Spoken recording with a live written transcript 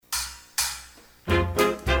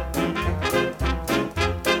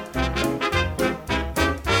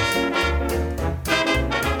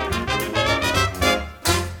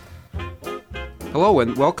Hello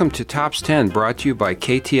and welcome to Tops 10, brought to you by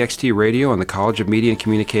KTXT Radio and the College of Media and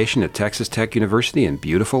Communication at Texas Tech University in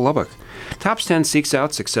beautiful Lubbock. Tops 10 seeks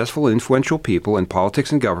out successful and influential people in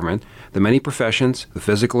politics and government, the many professions, the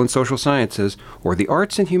physical and social sciences, or the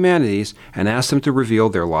arts and humanities, and asks them to reveal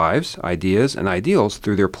their lives, ideas, and ideals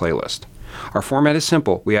through their playlist. Our format is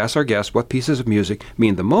simple. We ask our guests what pieces of music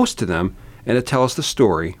mean the most to them and to tell us the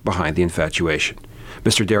story behind the infatuation.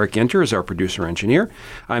 Mr. Derek Ginter is our producer-engineer.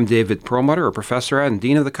 I'm David Perlmutter, a professor at and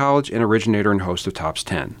dean of the college and originator and host of Tops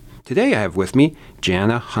 10. Today I have with me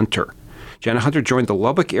Jana Hunter. Jana Hunter joined the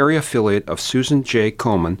Lubbock area affiliate of Susan J.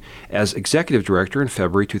 Komen as executive director in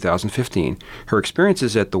February 2015. Her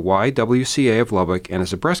experiences at the YWCA of Lubbock and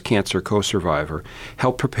as a breast cancer co-survivor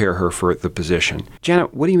helped prepare her for the position. Jana,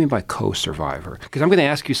 what do you mean by co-survivor? Because I'm going to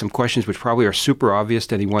ask you some questions which probably are super obvious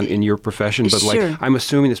to anyone in your profession, but Sure. I'm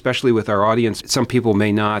assuming, especially with our audience, some people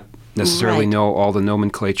may not necessarily Right. know all the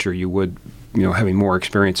nomenclature you would, having more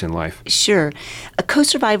experience in life. Sure. A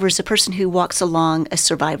co-survivor is a person who walks along a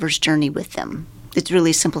survivor's journey with them. It's really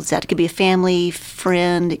as simple as that. It could be a family,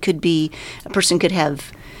 friend. It could be a person could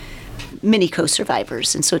have many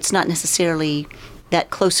co-survivors. And so it's not necessarily that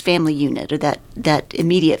close family unit or that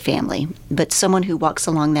immediate family, but someone who walks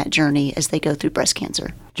along that journey as they go through breast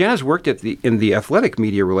cancer. Jana's worked in the athletic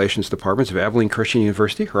media relations departments of Abilene Christian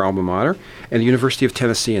University, her alma mater, and the University of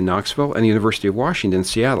Tennessee in Knoxville, and the University of Washington in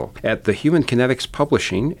Seattle. At the Human Kinetics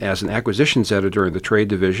Publishing as an acquisitions editor in the trade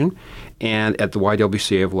division, and at the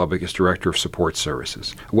YWCA of Lubbock as director of support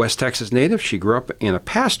services. A West Texas native, she grew up in a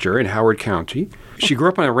pasture in Howard County. She grew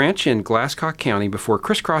up on a ranch in Glasscock County before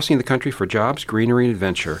crisscrossing the country for jobs, greenery, and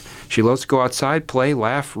adventure. She loves to go outside, play,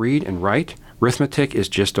 laugh, read, and write. Arithmetic is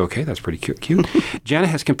just okay. That's pretty cute. Jana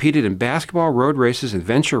has competed in basketball, road races,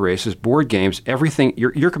 adventure races, board games, everything.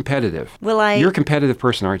 You're competitive. Well, You're a competitive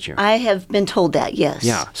person, aren't you? I have been told that, yes.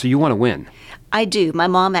 Yeah, so you want to win. I do. My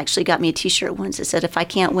mom actually got me a T-shirt once that said, if I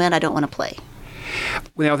can't win, I don't want to play.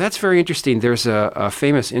 Well, that's very interesting. There's a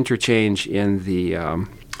famous interchange in the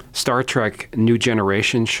Star Trek New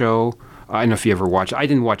Generation show. I don't know if you ever watched. I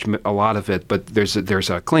didn't watch a lot of it, but there's a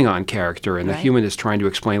Klingon character, and the Right. human is trying to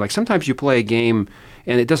explain. Like sometimes you play a game,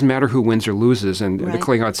 and it doesn't matter who wins or loses, and Right. the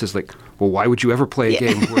Klingon says like, "Well, why would you ever play a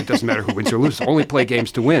game where it doesn't matter who wins or loses? Only play games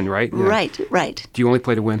to win, right?" Yeah. Right. Do you only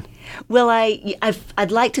play to win? Well,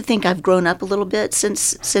 I'd like to think I've grown up a little bit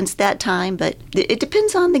since that time, but it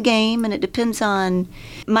depends on the game, and it depends on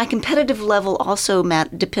my competitive level. Also,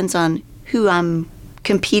 depends on who I'm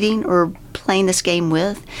competing or playing this game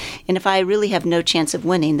with. And if I really have no chance of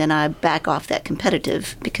winning, then I back off that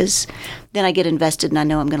competitive, because then I get invested and I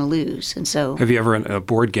know I'm going to lose. And so, Have you ever in a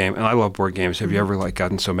board game? And I love board games. Have you ever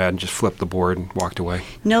gotten so mad and just flipped the board and walked away?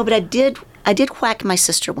 no, but I did whack my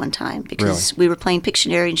sister one time because we were playing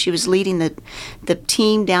Pictionary and she was leading the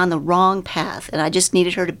team down the wrong path, and I just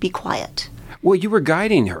needed her to be quiet. Well, you were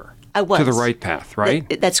guiding her. I was. To the right path,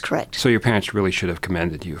 right? That's correct. So your parents really should have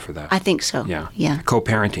commended you for that. I think so. Yeah.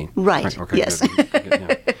 Co-parenting. Right. Okay, Yes. good,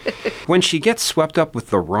 yeah. When she gets swept up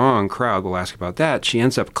with the wrong crowd, we'll ask about that, she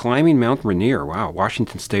ends up climbing Mount Rainier,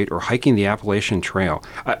 Washington State, or hiking the Appalachian Trail.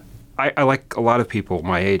 I like a lot of people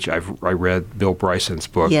my age. I read Bill Bryson's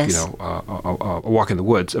book, Yes. A Walk in the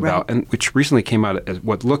Woods, Right. and which recently came out as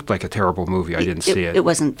what looked like a terrible movie. I didn't see it. It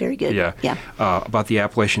wasn't very good. Yeah. Yeah. About the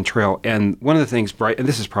Appalachian Trail. And one of the things, and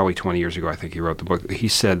this is probably 20 years ago, I think he wrote the book, he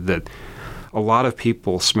said that a lot of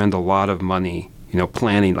people spend a lot of money,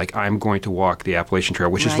 planning, like, I'm going to walk the Appalachian Trail,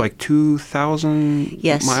 which is Right. like 2,000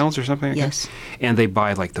 Yes. miles or something like Yes. that. And they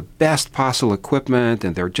buy, like, the best possible equipment,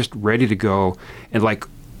 and they're just ready to go. And, like,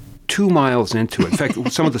 2 miles into it. In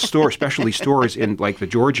fact, some of the specialty stores in like the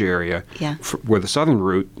Georgia area, Yeah. where the southern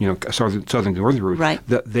route, southern northern route, Right.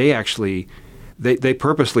 They actually. They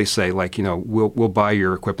purposely say, like, we'll buy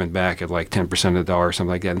your equipment back at like 10% of the dollar or something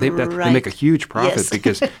like that. And they Right. make a huge profit Yes.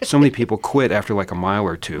 because so many people quit after like a mile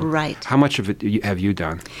or two. Right. How much of it have you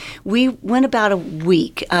done? We went about a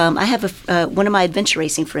week. I have one of my adventure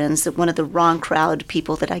racing friends, that one of the wrong crowd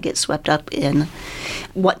people that I get swept up in,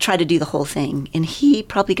 try to do the whole thing, and he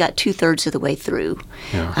probably got 2/3 of the way through.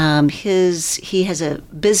 Yeah. He has a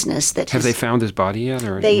business that Have they found his body yet?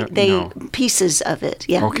 Or they no? pieces of it.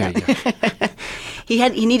 Yeah. Okay. Yeah.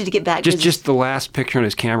 He needed to get back. Just the last picture on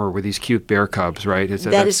his camera with these cute bear cubs, right?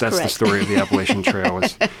 That is That's the correct. story of the Appalachian Trail.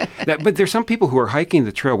 But there's some people who are hiking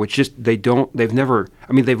the trail, which just they've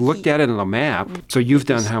looked at it on a map. So you've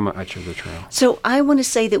done how much of the trail? So I want to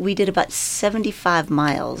say that we did about 75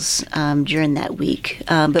 miles during that week.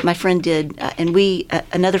 But my friend did, and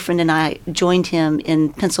another friend and I joined him in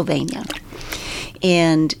Pennsylvania.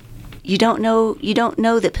 And you don't know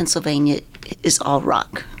that Pennsylvania is all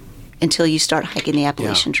rock. until you start hiking the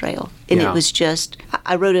Appalachian Trail. And it was just,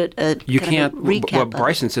 I wrote a you kind can't, of a recap what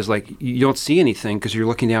Bryson says, like, you don't see anything because you're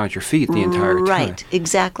looking down at your feet the entire time. Right,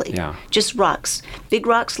 exactly. Yeah. Just rocks. Big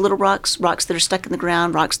rocks, little rocks, rocks that are stuck in the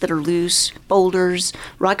ground, rocks that are loose, boulders,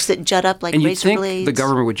 rocks that jut up like and razor think blades. The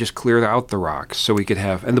government would just clear out the rocks so we could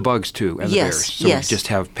have, and the bugs too, and the bears. So we just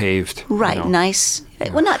have paved. Right, nice.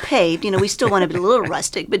 Well, not paved. We still want to be a little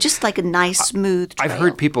rustic, but just like a nice, smooth trail. I've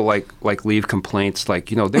heard people like leave complaints like,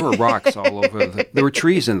 there were rocks all over. There were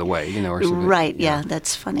trees in the way, or something. Right, yeah,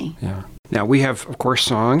 that's funny. Yeah. Now, we have, of course,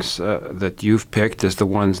 songs that you've picked as the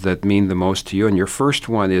ones that mean the most to you, and your first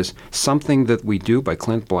one is Something That We Do by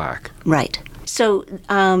Clint Black. Right. So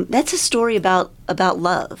that's a story about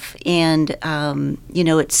love, and,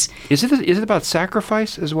 it's... Is it about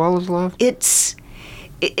sacrifice as well as love?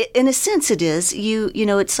 In a sense, it is.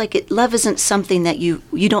 It's like love isn't something that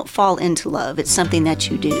you don't fall into love. It's something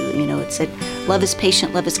that you do. It's that love is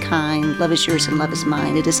patient, love is kind, love is yours, and love is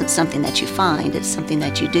mine. It isn't something that you find. It's something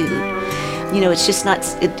that you do. It's just not.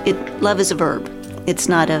 Love is a verb. It's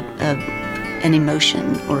not an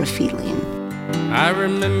emotion or a feeling. I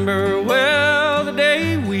remember well the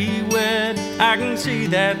day we wed. I can see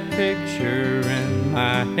that picture in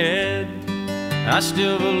my head. I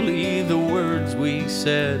still believe the words we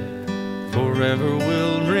said forever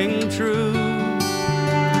will ring true.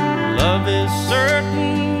 Love is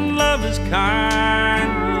certain, love is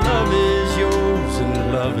kind, love is yours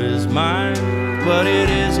and love is mine. But it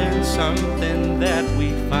isn't something that we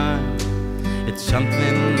find, it's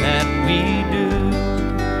something that we do.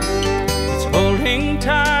 It's holding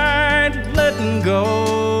tight, letting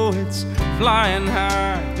go, it's flying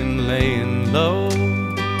high and laying low.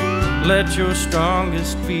 Let your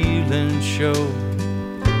strongest feelings show,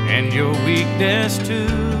 and your weakness too.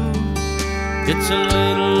 It's a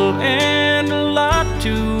little and a lot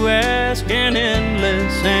to ask, an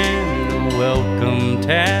endless and a welcome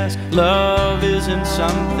task. Love isn't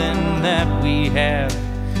something that we have,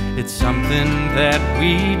 it's something that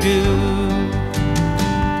we do.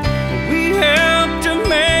 We help to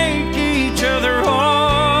make each other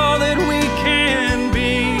all that we can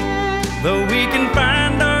be, though we can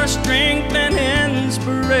find our strength and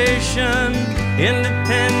inspiration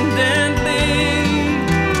independently.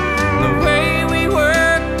 The way we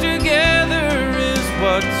work together is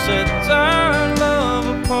what sets our love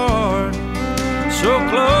apart, so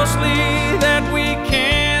closely that we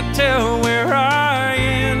can't tell where I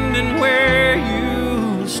end and where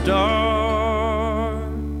you start.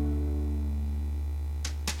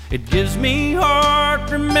 It gives me heart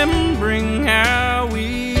remembering how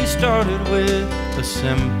we started with a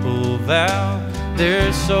simple vow.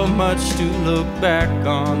 There's so much to look back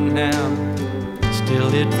on now,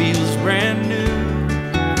 still it feels brand new.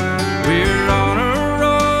 We're on a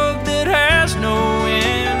road that has no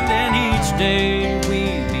end, and each day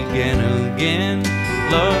we begin again.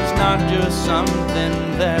 Love's not just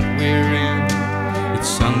something that we're in, it's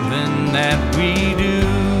something that we do.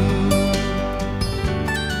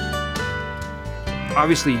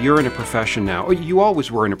 Obviously, you're in a profession now. You always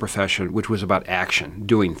were in a profession which was about action,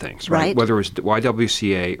 doing things, right? Whether it was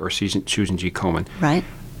YWCA or Susan G. Komen. Right.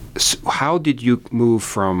 So how did you move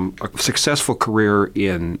from a successful career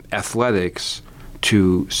in athletics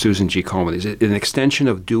to Susan G. Komen? Is it an extension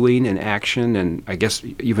of doing and action, and I guess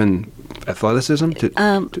even athleticism to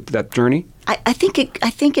that journey? I think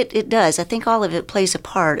it does. I think all of it plays a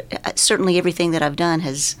part. Certainly, everything that I've done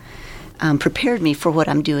has prepared me for what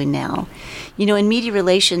I'm doing now. In media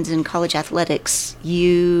relations and college athletics,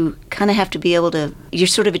 you kind of have to be able to, you're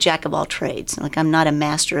sort of a jack of all trades. Like, I'm not a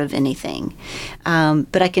master of anything,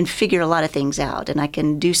 but I can figure a lot of things out, and I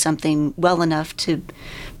can do something well enough to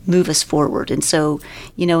move us forward. And so,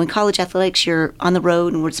 in college athletics, you're on the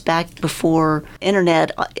road, and it's back before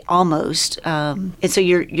internet almost. And so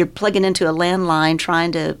you're plugging into a landline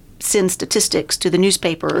trying to send statistics to the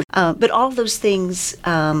newspaper. But all those things,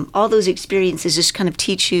 all those experiences just kind of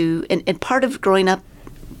teach you, and part of growing up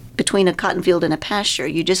between a cotton field and a pasture,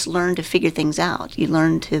 you just learn to figure things out. You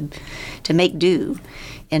learn to make do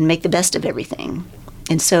and make the best of everything.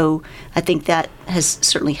 And so I think that has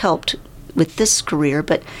certainly helped with this career.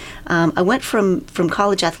 But I went from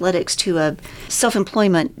college athletics to a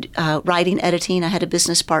self-employment, writing, editing. I had a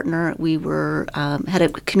business partner. We were had a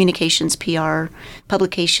communications, PR,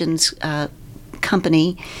 publications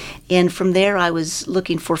company. And from there, I was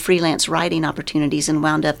looking for freelance writing opportunities and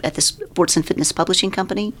wound up at the Sports and Fitness Publishing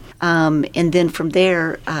Company. And then from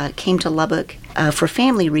there, came to Lubbock for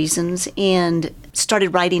family reasons and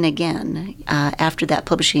started writing again after that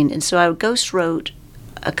publishing. And so I ghost wrote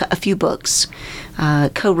a few books,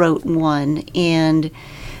 co-wrote one, and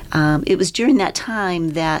it was during that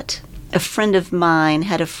time that a friend of mine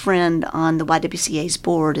had a friend on the YWCA's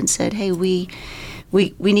board and said, hey, we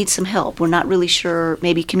need some help. We're not really sure,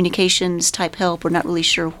 maybe communications type help. We're not really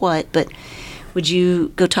sure what, but would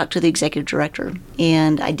you go talk to the executive director?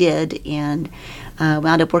 And I did, and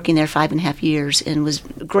wound up working there 5.5 years, and was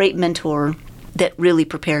a great mentor that really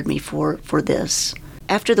prepared me for this.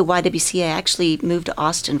 After the YWCA, I actually moved to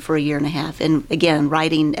Austin for 1.5 years, and again,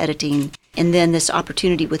 writing, editing, and then this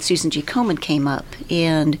opportunity with Susan G. Komen came up,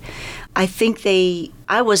 and I think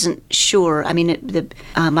I wasn't sure. I mean,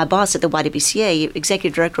 my boss at the YWCA,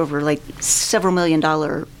 executive director over like several $1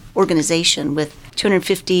 million organization with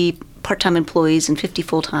 250 part-time employees and 50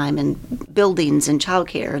 full-time, and buildings and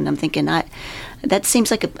childcare, and I'm thinking, that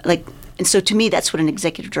seems like and so to me, that's what an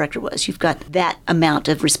executive director was. You've got that amount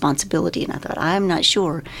of responsibility. And I thought, I'm not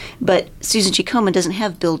sure. But Susan G. Komen doesn't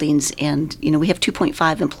have buildings, and we have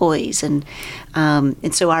 2.5 employees, and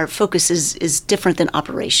so our focus is different than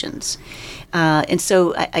operations. And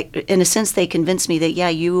so, in a sense, they convinced me that, yeah,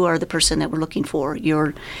 you are the person that we're looking for.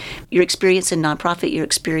 Your experience in nonprofit, your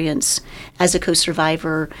experience as a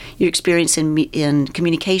co-survivor, your experience in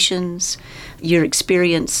communications, your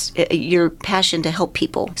experience, your passion to help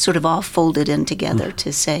people, sort of all folded in together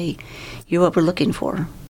to say, you're what we're looking for.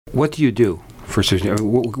 What do you do for Susan?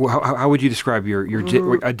 How would you describe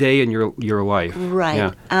a day in your life? Right.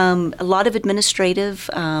 Yeah. A lot of administrative,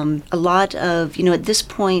 a lot of, at this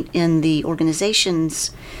point in the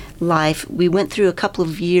organization's life, we went through a couple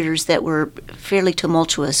of years that were fairly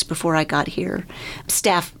tumultuous before I got here.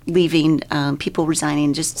 Staff leaving, people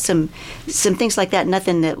resigning, just some things like that.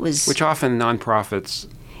 Nothing that was... Which often nonprofits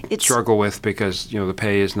struggle with because, the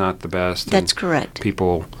pay is not the best. That's correct.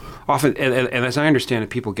 People... Often, and as I understand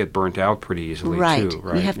it, people get burnt out pretty easily, too,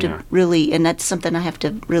 right? You have to really, and that's something I have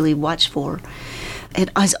to really watch for. It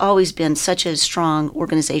has always been such a strong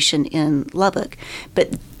organization in Lubbock,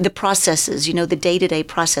 but the processes, the day-to-day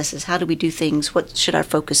processes, how do we do things, what should our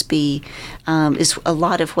focus be, is a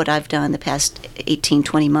lot of what I've done the past 18,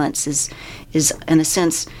 20 months is in a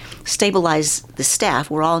sense, stabilize the staff.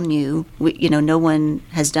 We're all new. No one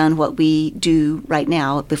has done what we do right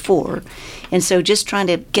now before. And so just trying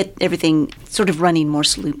to get everything sort of running more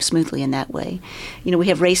smoothly in that way. We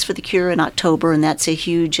have Race for the Cure in October, and that's a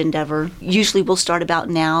huge endeavor. Usually we'll start about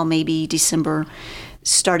now, maybe December,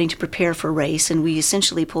 starting to prepare for race, and we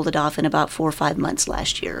essentially pulled it off in about 4 or 5 months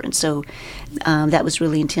last year, and so that was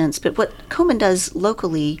really intense. But what Komen does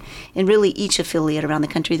locally, and really each affiliate around the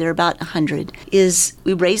country, there are about 100, is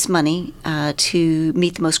we raise money to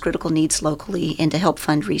meet the most critical needs locally and to help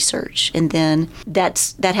fund research, and then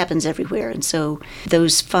that happens everywhere, and so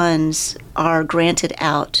those funds are granted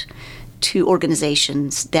out to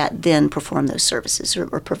organizations that then perform those services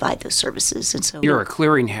or provide those services. And so you're a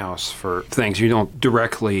clearinghouse for things. You don't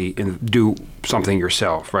directly do something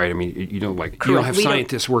yourself, right? I mean, you don't have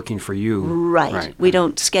scientists working for you. Right. We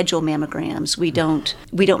don't schedule mammograms. We don't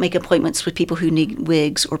make appointments with people who need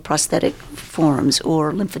wigs or prosthetic forms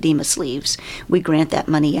or lymphedema sleeves. We grant that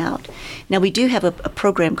money out. Now, we do have a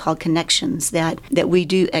program called Connections that we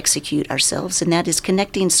do execute ourselves, and that is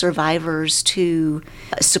connecting survivors to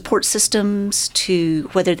support systems, to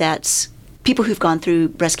whether that's people who've gone through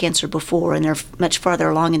breast cancer before and they're much farther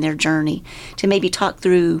along in their journey, to maybe talk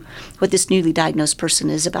through what this newly diagnosed person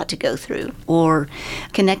is about to go through, or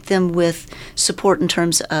connect them with support in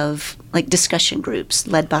terms of like discussion groups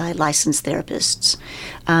led by licensed therapists.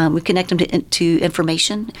 We connect them to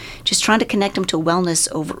information, just trying to connect them to wellness,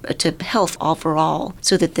 to health overall,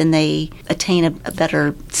 so that then they attain a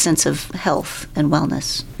better sense of health and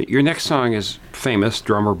wellness. Your next song is famous,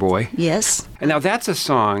 Drummer Boy. Yes. And now that's a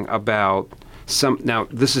song about now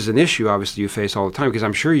this is an issue obviously you face all the time, because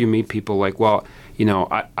I'm sure you meet people like, well,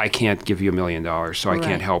 I can't give you $1 million, so I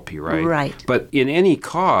can't help you, right? Right. But in any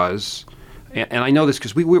cause, and I know this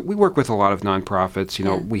because we work with a lot of nonprofits.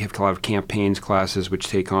 We have a lot of campaigns classes which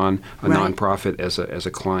take on a nonprofit as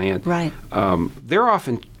a client. Right. They're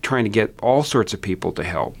often trying to get all sorts of people to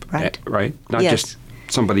help. Right. Right. Not just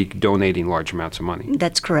somebody donating large amounts of money.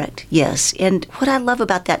 That's correct. Yes. And what I love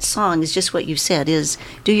about that song is just what you said: is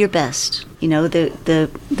do your best.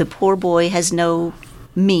 The poor boy has no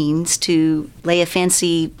means to lay a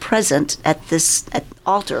fancy present at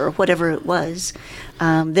altar or whatever it was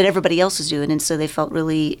that everybody else was doing, and so they felt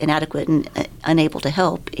really inadequate and unable to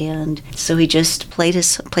help, and so he just played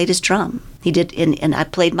his drum. He did, and I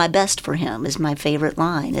played my best for him is my favorite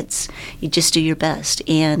line. It's you just do your best,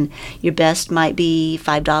 and your best might be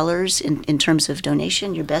 $5 in terms of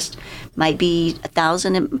donation. Your best might be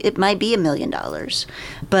 $1,000. It might be $1 million,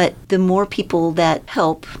 but the more people that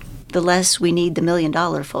help, the less we need the $1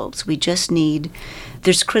 million folks. We just need,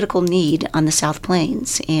 there's critical need on the South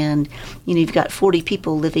Plains. And, you've got 40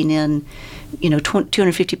 people living in,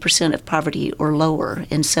 250% of poverty or lower.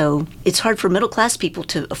 And so it's hard for middle class people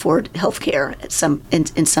to afford health care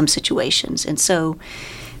in some situations. And so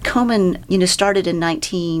Komen, started in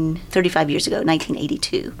 35 years ago,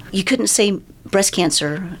 1982. You couldn't say breast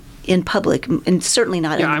cancer in public, and certainly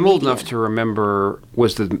not in the I'm media. old enough to remember,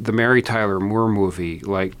 was the Mary Tyler Moore movie,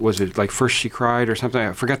 was it like First She Cried or something?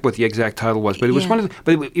 I forgot what the exact title was, but it was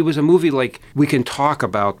it was a movie like, we can talk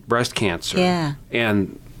about breast cancer. Yeah.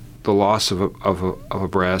 And the loss of a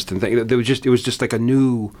breast and things. It was just like a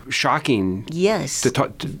new, shocking. Yes.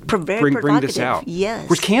 To Very bring this out. Yes.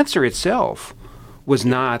 Whereas cancer itself was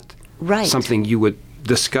not something you would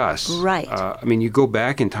discuss. Right. You go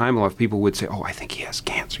back in time, a lot of people would say, "Oh, I think he has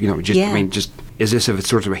cancer." Just as if it's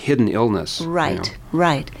sort of a hidden illness. Right.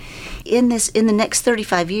 Right. In the next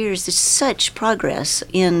 35 years, there's such progress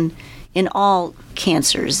in all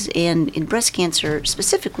cancers, and in breast cancer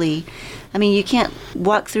specifically. You can't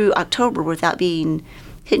walk through October without being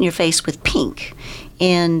hit in your face with pink.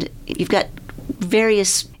 And you've got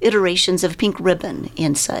various iterations of pink ribbon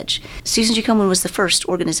and such. Susan G. Komen was the first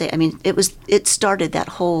organization. It started that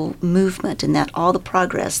whole movement and that all the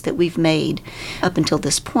progress that we've made up until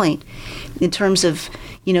this point in terms of,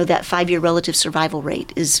 that 5-year relative survival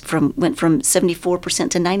rate went from 74%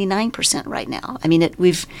 to 99% right now.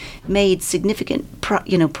 We've made significant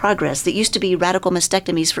progress. That used to be radical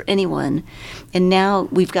mastectomies for anyone, and now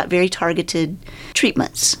we've got very targeted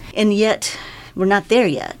treatments. And yet we're not there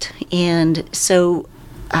yet. And so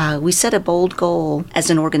we set a bold goal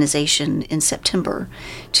as an organization in September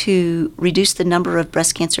to reduce the number of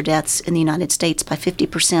breast cancer deaths in the United States by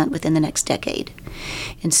 50% within the next decade.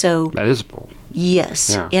 And so that is bold.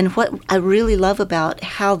 Yes. Yeah. And what I really love about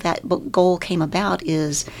how that goal came about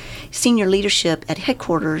is senior leadership at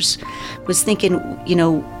headquarters was thinking,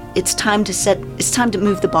 it's time to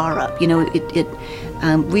move the bar up.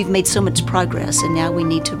 We've made so much progress, and now we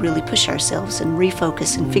need to really push ourselves and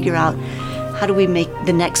refocus and figure out how do we make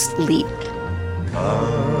the next leap.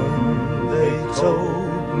 They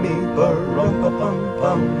told me,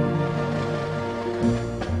 ba-rum-pa-pum-pum,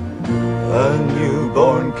 a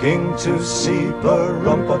newborn king to see,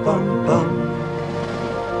 ba-rum-pa-pum-pum.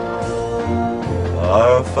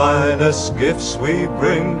 Our finest gifts we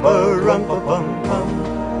bring, ba-rum-pa-pum-pum,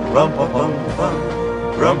 rum-pa-pum-pum,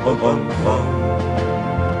 rum-pa-pum-pum.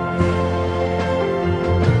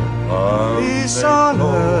 Peace on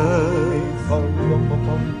earth,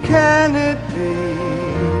 can it be?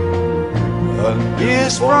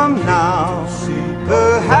 Years from now,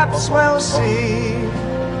 perhaps we'll see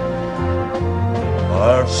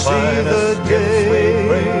the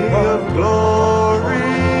day of glory.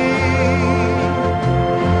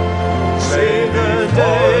 See the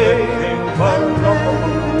day of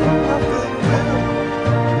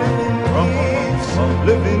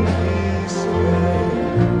live in peace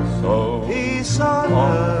again. So peace on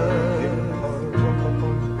earth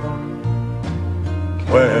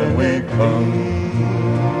when we come.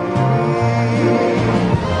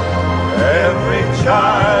 Every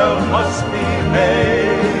child must be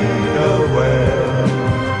made aware.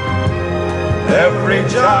 Every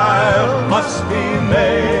child must be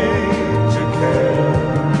made to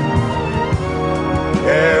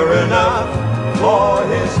care enough for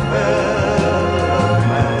his fellow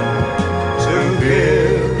man, to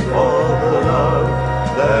give all the love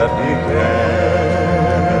that he can.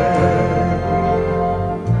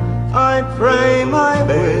 I pray my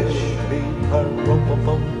wish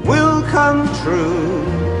will come true.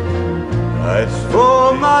 It's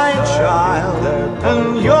for my child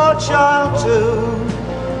and your child too.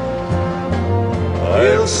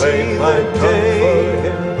 He'll see the day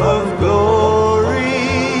of glory.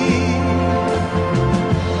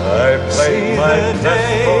 I see the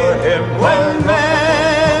day when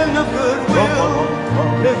men of goodwill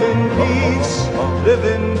live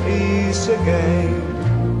in peace again.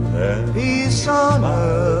 And peace on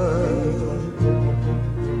earth.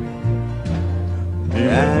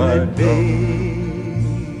 Can it be?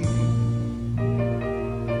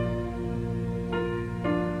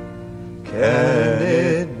 Can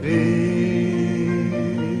it be?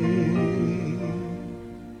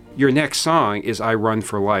 Your next song is I Run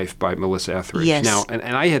for Life by Melissa Etheridge. Yes. Now, and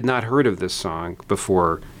I had not heard of this song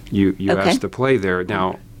before you Okay. asked to play there.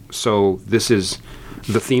 Now, so this is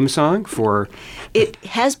the theme song for... It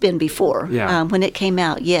has been before. Yeah. When it came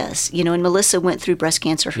out, yes. And Melissa went through breast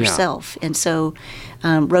cancer herself. And so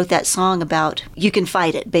wrote that song about you can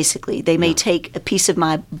fight it, basically. They may take a piece of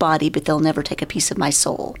my body, but they'll never take a piece of my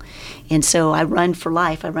soul. And so I run for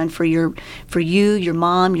life. I run for you, your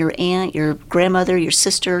mom, your aunt, your grandmother, your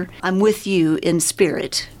sister. I'm with you in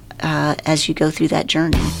spirit as you go through that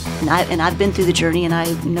journey. And I've been through the journey, and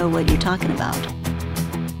I know what you're talking about.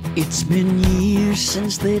 It's been years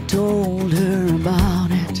since they told her about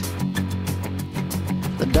it.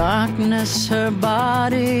 The darkness her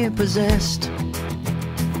body possessed,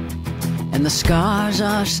 and the scars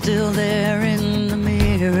are still there in the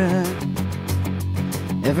mirror.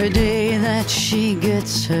 Every day that she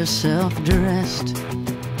gets herself dressed,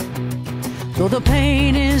 though the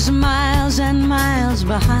pain is miles and miles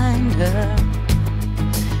behind her,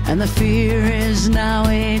 and the fear is now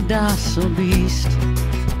a docile beast.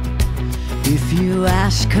 If you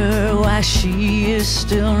ask her why she is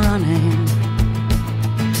still running,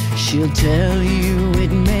 she'll tell you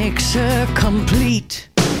it makes her complete.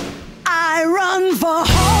 I run for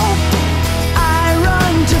hope, I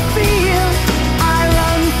run to feel, I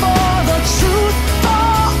run for the truth,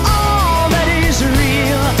 for all that is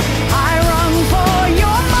real. I run for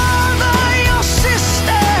your mother, your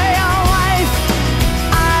sister, your wife.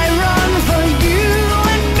 I run for you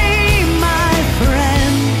and me, my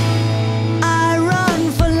friend. I run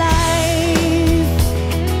for life.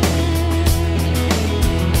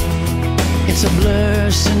 It's a blur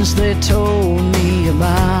since they told me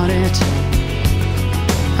about it,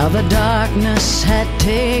 how the darkness had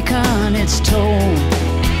taken its toll.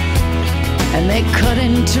 And they cut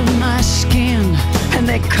into my skin, and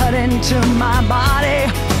they cut into my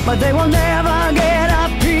body, but they will never get a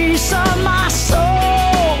piece of my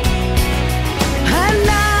soul. And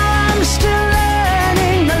now I'm still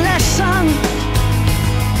learning the lesson,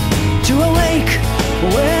 to awake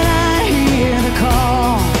when I hear the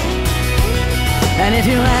call. And if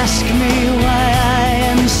you ask me why I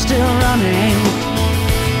am still running,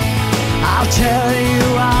 I'll tell you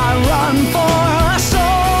I run for a soul.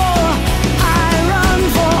 I run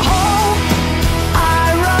for hope,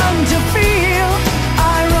 I run to feel,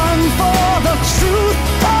 I run for the truth,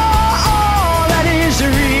 for all that is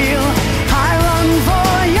real. I run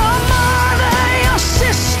for your mother, your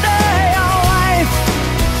sister, your wife.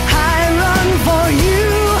 I run for you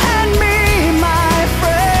and me, my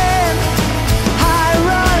friend. I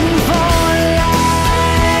run for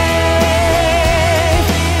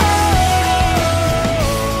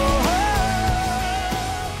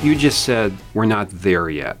You just said we're not there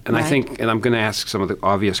yet. And I Right. think, and I'm going to ask some of the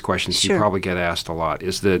obvious questions you Sure. probably get asked a lot,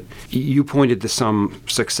 is that you pointed to some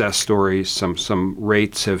success stories, some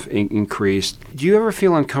rates have increased. Do you ever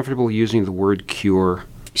feel uncomfortable using the word cure?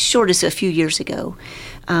 Short as a few years ago,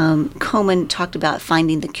 Komen talked about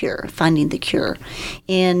finding the cure.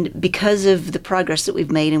 And because of the progress that we've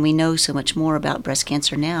made, and we know so much more about breast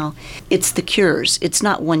cancer now, it's the cures. It's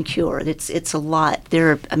not one cure. It's a lot.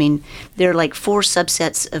 There are like 4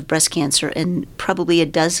 subsets of breast cancer, and probably a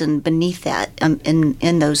dozen beneath that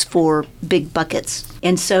in those 4 big buckets.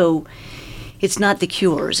 And so it's not the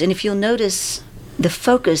cures. And if you'll notice, the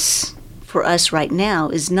focus for us right now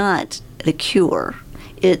is not the cure.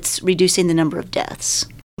 It's reducing the number of deaths.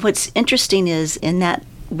 What's interesting is in that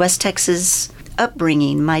West Texas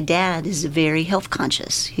upbringing, my dad is very health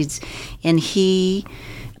conscious. He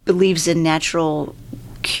believes in natural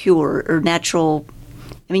cure or natural.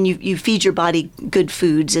 I mean, you feed your body good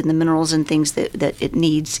foods and the minerals and things that it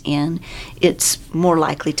needs, and it's more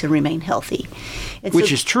likely to remain healthy. And Which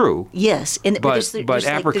so, is true. yes, But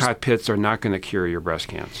apricot pits are not going to cure your breast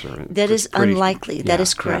cancer. that is unlikely. That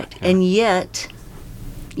is correct. Yeah. And yet,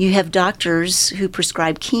 you have doctors who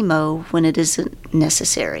prescribe chemo when it isn't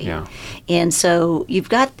necessary. Yeah. And so you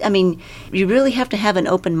really have to have an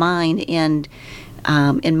open mind. And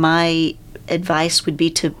my advice would be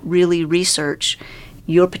to really research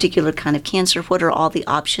your particular kind of cancer. What are all the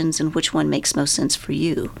options, and which one makes most sense for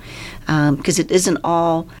you? Because it isn't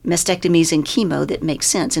all mastectomies and chemo that makes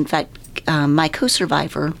sense. In fact, my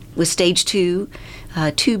co-survivor was stage 2,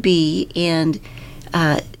 2B, and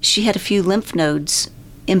she had a few lymph nodes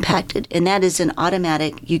impacted, and that is an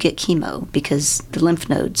automatic, you get chemo, because the lymph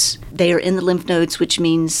nodes, they are in the lymph nodes, which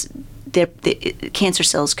means the cancer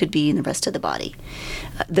cells could be in the rest of the body,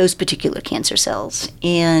 those particular cancer cells.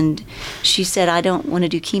 And she said, I don't want to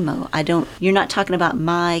do chemo. You're not talking about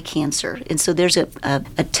my cancer. And so there's a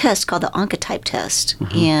test called the Oncotype test,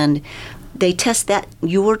 and they test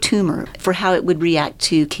your tumor for how it would react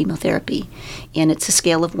to chemotherapy. And it's a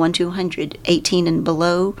scale of 1 to 100, 18 and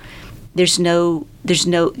below. you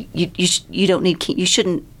don't need, you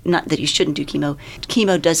shouldn't, not that you shouldn't do chemo.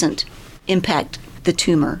 Chemo doesn't impact the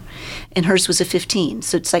tumor. And hers was a 15.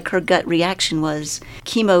 So it's like her gut reaction was,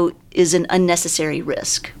 chemo is an unnecessary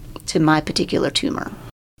risk to my particular tumor.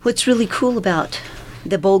 What's really cool about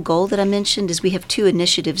the bold goal that I mentioned is we have two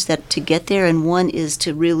initiatives to get there, and one is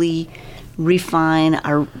to really refine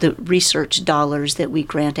the research dollars that we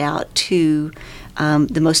grant out to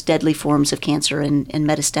the most deadly forms of cancer and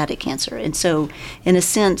metastatic cancer. And so, in a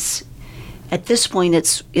sense, at this point,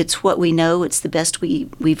 it's what we know. It's the best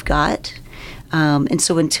we've got. And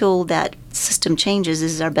so, until that system changes,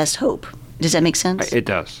 this is our best hope. Does that make sense? It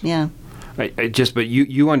does. Yeah. But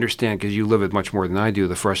you understand, because you live it much more than I do,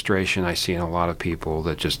 the frustration I see in a lot of people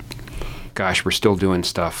that just, gosh, we're still doing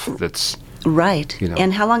stuff that's... Right.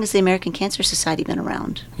 And how long has the American Cancer Society been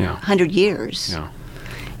around? Yeah. 100 years. Yeah.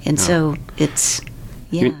 And so it's,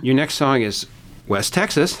 Your next song is West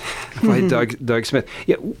Texas by Doug Smith.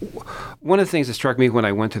 Yeah, one of the things that struck me when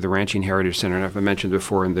I went to the Ranching Heritage Center, and I've mentioned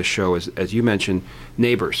before in this show, is, as you mentioned,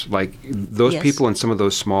 neighbors. Like those people in some of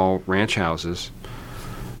those small ranch houses,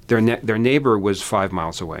 their neighbor was 5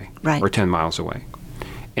 miles away, right, or 10 miles away.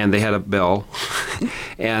 And they had a bell,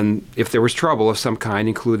 and if there was trouble of some kind,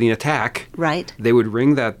 including attack, right, they would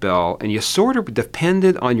ring that bell, and you sort of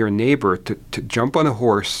depended on your neighbor to jump on a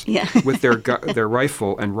horse with their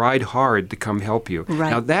rifle and ride hard to come help you. Right.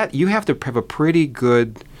 Now that you have to have a pretty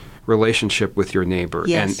good relationship with your neighbor,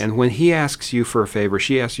 and when he asks you for a favor,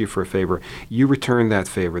 she asks you for a favor, you return that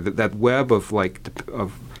favor. That web of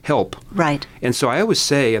help. Right. And so I always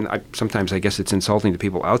say, and sometimes I guess it's insulting to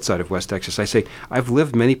people outside of West Texas, I say, I've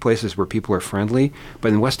lived many places where people are friendly,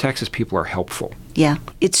 but in West Texas, people are helpful. Yeah,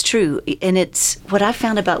 it's true. And it's what I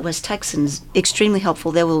found about West Texans, extremely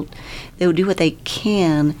helpful. They will do what they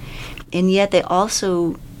can, and yet they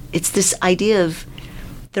also, it's this idea of,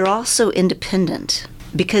 they're also independent,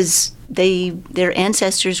 because their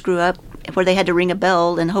ancestors grew up where they had to ring a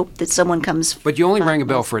bell and hope that someone comes. But you only rang a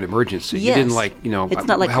bell for an emergency. Yes. You didn't it's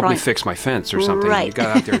not like help me fix my fence or something. Right. You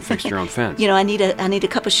got out there and fixed your own fence. I need a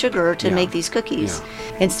cup of sugar to make these cookies.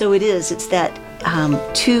 Yeah. And so it's that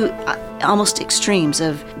two almost extremes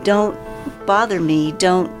of, don't bother me,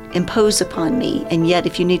 don't impose upon me, and yet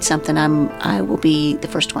if you need something, I will be the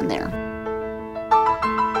first one there.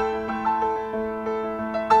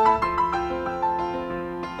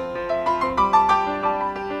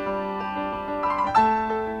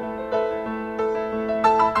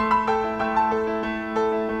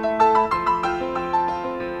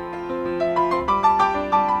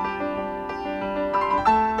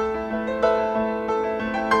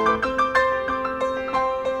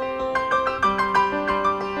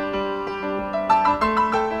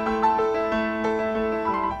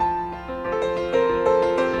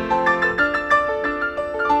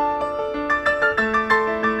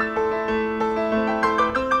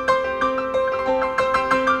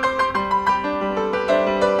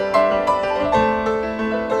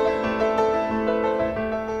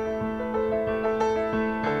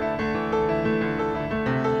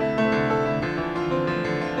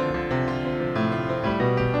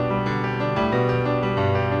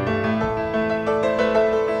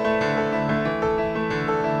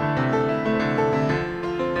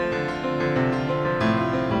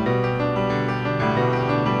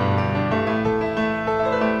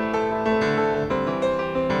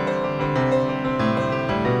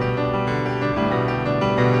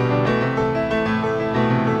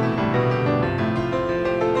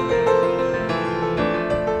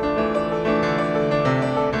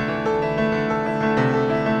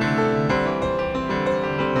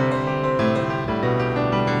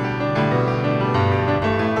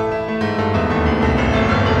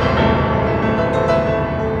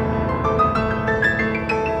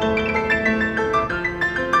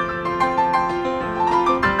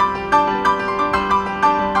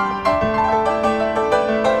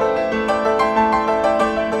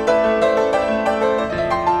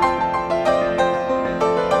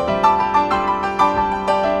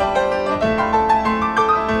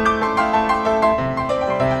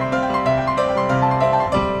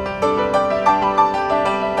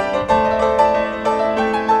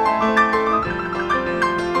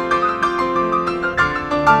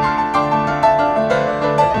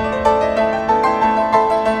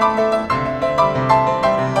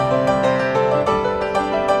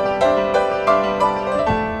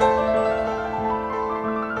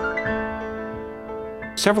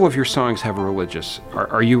 Several of your songs have a religious.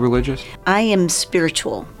 Are you religious? I am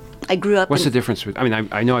spiritual. I grew up. What's the difference? I mean,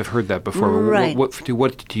 I know I've heard that before. Right. But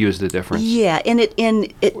what to use the difference? Yeah, and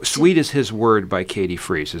it. Sweet is His Word by Katie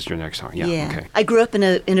Fries is your next song. Yeah. Okay. I grew up in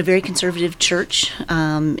a very conservative church,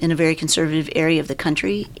 in a very conservative area of the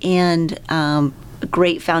country, and a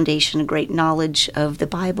great foundation, a great knowledge of the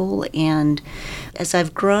Bible. And as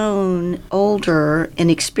I've grown older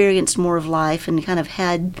and experienced more of life and kind of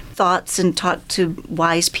had thoughts and talked to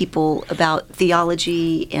wise people about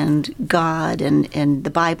theology and God and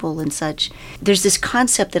the Bible and such, there's this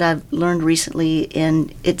concept that I've learned recently,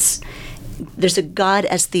 and there's a God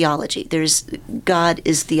as theology. There's God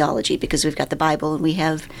is theology because we've got the Bible and we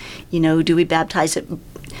have, do we baptize it?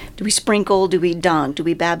 Do we sprinkle? Do we dunk? Do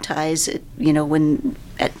we baptize it, when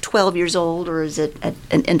at 12 years old, or is it at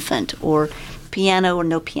an infant, or piano or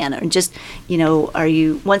no piano? And just, are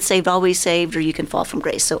you once saved, always saved, or you can fall from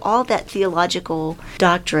grace? So all that theological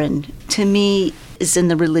doctrine, to me, is in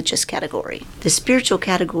the religious category. The spiritual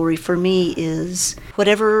category for me is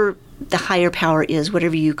whatever the higher power is,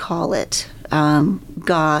 whatever you call it,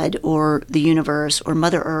 God or the universe or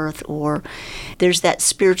Mother Earth, or there's that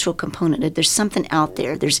spiritual component. There's something out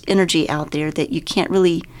there. There's energy out there that you can't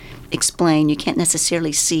really explain. You can't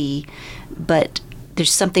necessarily see, but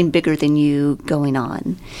there's something bigger than you going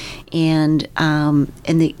on. And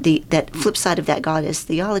that flip side of that God as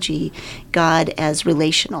theology, God as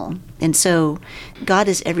relational. And so God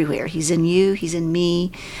is everywhere. He's in you. He's in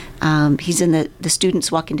me. He's in the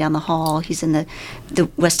students walking down the hall. He's in the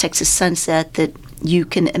West Texas sunset that you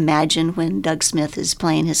can imagine when Doug Smith is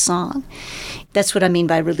playing his song. That's what I mean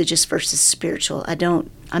by religious versus spiritual.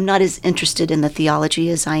 I'm not as interested in the theology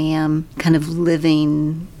as I am kind of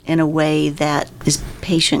living in a way that is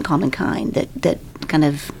patient, calm, and kind, that kind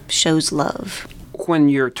of shows love. When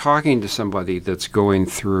you're talking to somebody that's going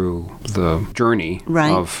through the journey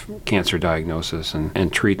right. of cancer diagnosis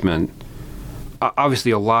and treatment,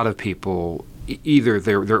 obviously a lot of people, either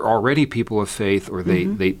they're already people of faith, or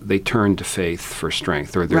they turn to faith for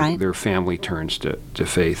strength, or their family turns to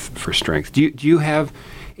faith for strength. Do you have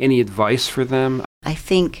any advice for them? I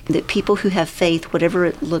think that people who have faith, whatever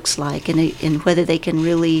it looks like, and whether they can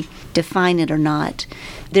really define it or not,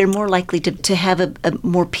 they're more likely to have a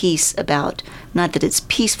more peace about, not that it's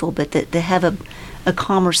peaceful, but that they have a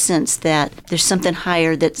calmer sense that there's something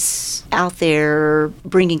higher that's out there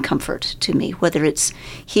bringing comfort to me, whether it's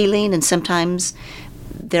healing, and sometimes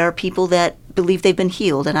there are people that believe they've been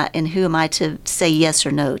healed, and who am I to say yes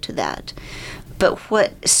or no to that? But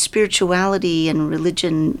what spirituality and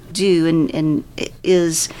religion do and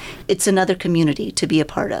is, it's another community to be a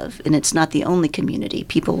part of, and it's not the only community.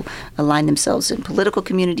 People align themselves in political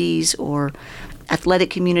communities or athletic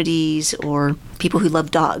communities or people who love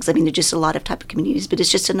dogs. I mean, there's just a lot of type of communities, but it's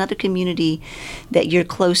just another community that you're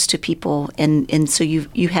close to people, and so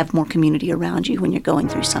you have more community around you when you're going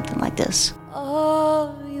through something like this.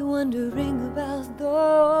 Are you wondering about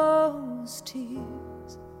those tears?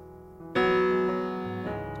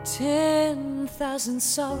 10,000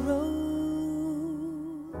 sorrows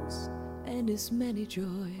and as many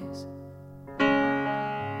joys.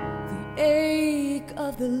 The ache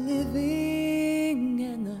of the living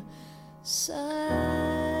and the silence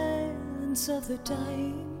of the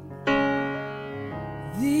dying.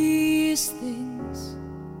 These things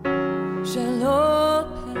shall all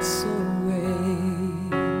pass away,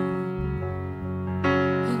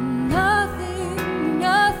 and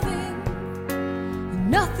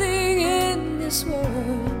nothing in this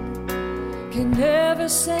world can ever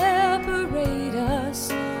separate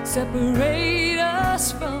us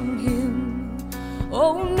from Him.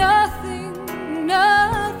 Oh, nothing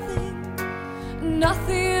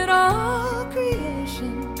in all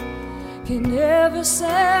creation can ever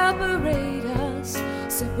separate us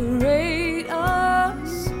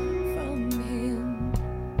from Him.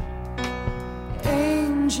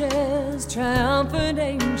 Angels, triumphant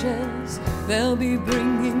angels, they'll be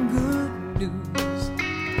bringing good news.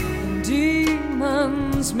 And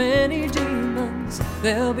demons, many demons,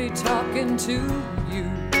 they'll be talking to you.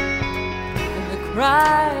 And the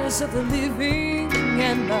cries of the living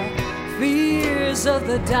and the fears of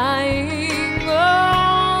the dying,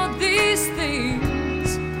 all these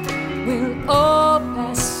things will all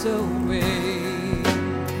pass away.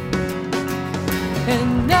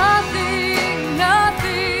 And nothing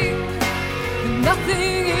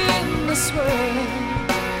in this world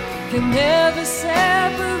can ever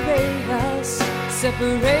separate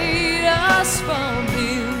us from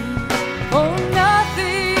Him. Oh,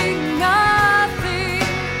 nothing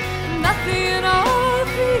in all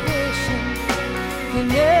creation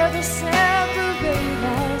can ever separate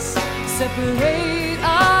us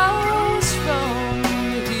from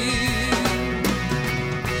Him.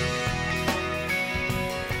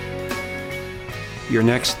 Your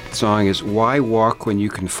next song is Why Walk When You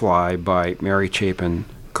Can Fly by Mary Chapin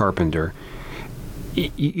Carpenter.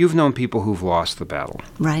 You've known people who've lost the battle.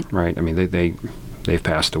 Right. Right? I mean, they've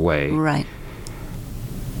passed away. Right.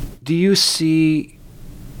 Do you see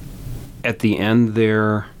at the end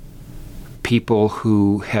there people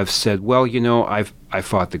who have said, well, I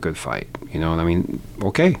fought the good fight, I mean,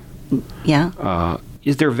 okay. Yeah.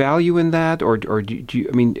 Is there value in that, or do you,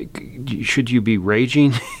 I mean, should you be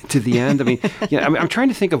raging to the end? I mean, I'm trying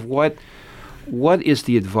to think of what is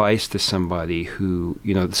the advice to somebody who,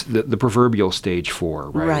 the proverbial stage 4,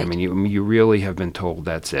 right? Right. I mean, you really have been told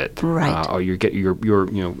that's it. Right. Or you get your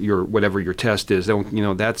whatever your test is.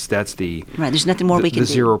 That's the right. There's nothing more we can do.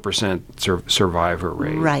 The 0% survivor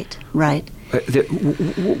rate. Right. Right.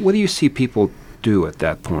 What do you see people do at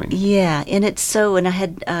that point? Yeah, and it's so. And I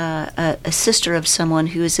had a sister of someone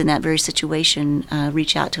who is in that very situation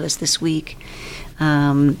reach out to us this week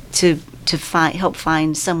to help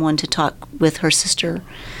find someone to talk with her sister,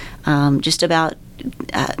 just about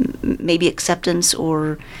maybe acceptance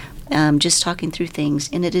or just talking through things.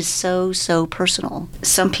 And it is so personal.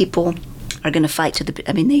 Some people are going to fight to the.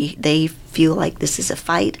 I mean, they feel like this is a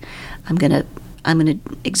fight. I'm going to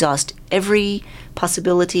exhaust every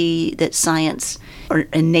possibility that science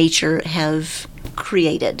and nature have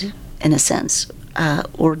created, in a sense,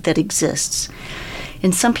 or that exists.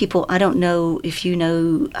 And some people, I don't know if you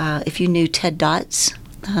knew Ted Dotz.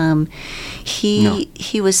 No.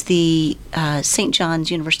 He was the St.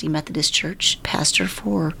 John's University Methodist Church pastor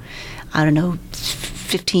for,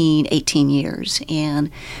 15, 18 years,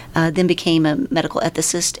 and then became a medical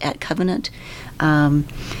ethicist at Covenant.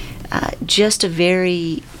 Just a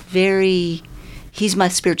very, very, he's my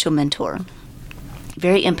spiritual mentor.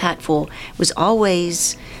 Very impactful. Was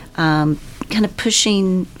always kind of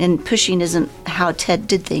pushing, and pushing isn't how Ted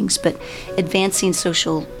did things, but advancing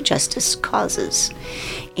social justice causes.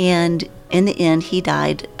 And in the end, he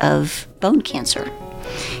died of bone cancer.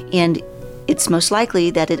 And it's most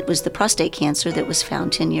likely that it was the prostate cancer that was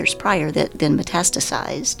found 10 years prior that then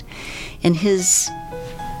metastasized. And his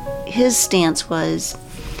stance was,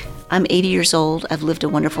 I'm 80 years old. I've lived a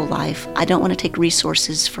wonderful life. I don't want to take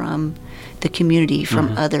resources from the community,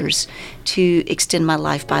 from others, to extend my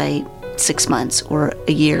life by 6 months or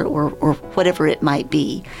a year or whatever it might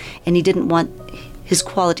be. And he didn't want his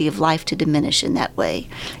quality of life to diminish in that way.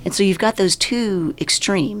 And so you've got those two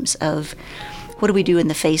extremes of what do we do in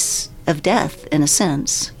the face of death, in a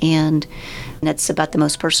sense. And that's about the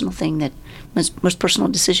most personal thing, that most personal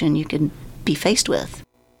decision you can be faced with.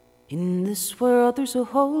 In this world there's a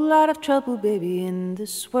whole lot of trouble, baby. In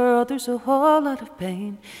this world there's a whole lot of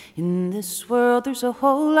pain. In this world there's a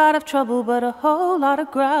whole lot of trouble, but a whole lot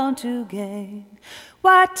of ground to gain.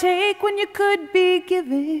 Why take when you could be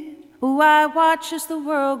giving? Why watch as the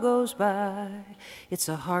world goes by? It's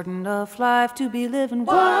a hard enough life to be living.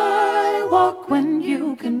 Why walk when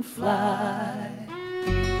you can fly?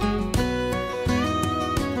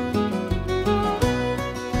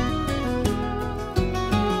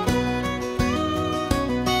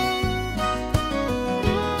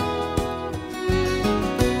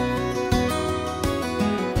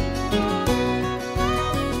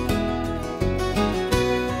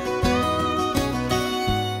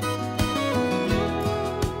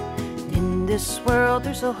 In this world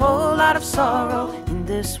there's a whole lot of sorrow. In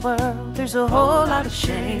this world there's a whole lot of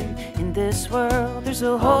shame. In this world there's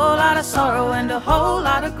a whole lot of sorrow and a whole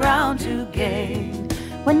lot of ground to gain.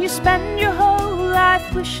 When you spend your whole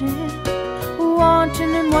life wishing,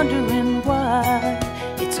 wanting and wondering why,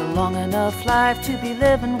 it's a long enough life to be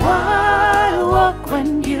living. Why walk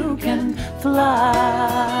when you can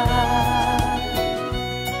fly?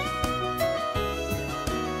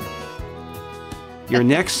 Your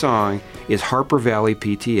next song is Harper Valley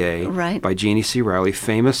PTA Right. by Jeannie C. Riley.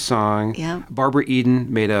 Famous song. Yeah. Barbara Eden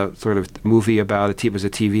made a sort of movie about it. It was a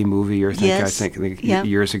TV movie, or Yes. I think Yeah.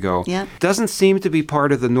 years ago. Yeah. Doesn't seem to be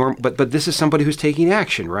part of the norm, but this is somebody who's taking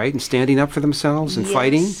action, right? And standing up for themselves and Yes,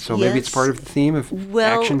 fighting. So maybe it's yes. part of the theme of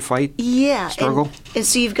action, fight, yeah, struggle. And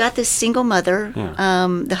so you've got this single mother. Yeah.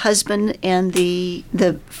 The husband and the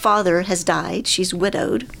father has died. She's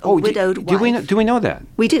widowed. A widowed wife. Do we know that?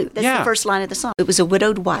 We do. That's Yeah. the first line of the song. It was a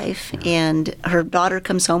widowed wife, and her daughter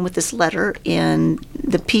comes home with this letter, and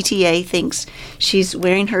the PTA thinks she's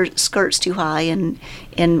wearing her skirts too high and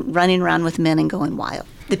running around with men and going wild.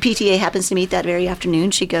 The PTA happens to meet that very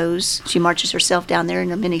afternoon. She marches herself down there in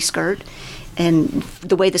her mini skirt, And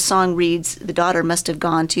the way the song reads, the daughter must have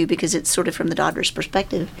gone too, because it's sort of from the daughter's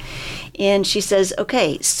perspective. And she says,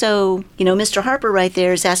 okay, so, Mr. Harper right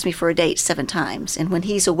there has asked me for a date 7 times. And when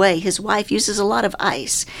he's away, his wife uses a lot of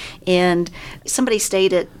ice. And somebody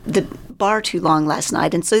stayed at the bar too long last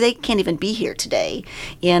night, and so they can't even be here today.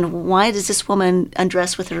 And why does this woman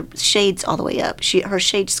undress with her shades all the way up? Her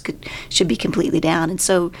shades should be completely down. And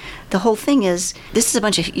so the whole thing is, this is a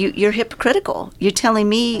bunch of, you're hypocritical. You're telling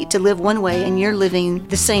me to live one way, and you're living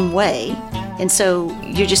the same way. And so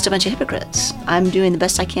you're just a bunch of hypocrites. I'm doing the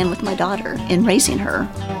best I can with my daughter in raising her.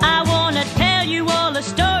 I want to tell you all a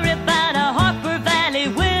story about a Harper Valley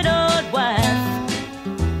widowed wife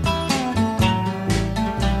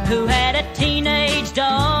who had a teenage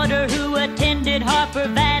daughter who attended Harper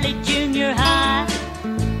Valley Junior High.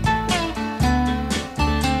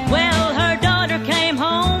 Well, her daughter came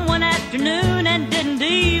home one afternoon and didn't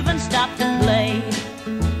even stop to play.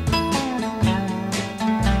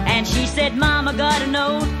 And she said, Mama, got a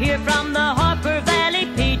note here from the Harper Valley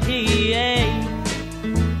PTA.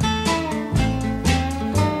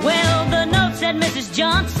 Well, the note said, Mrs.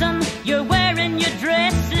 Johnson, you're wearing your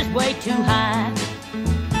dress is way too high.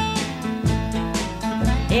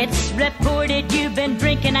 It's reported you've been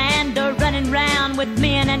drinking and running round with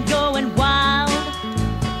men and going wild.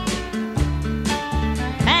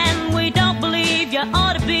 And we don't believe you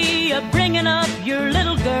ought to be bringing up your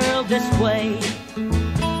little girl this way.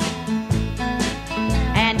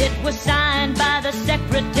 And it was signed by the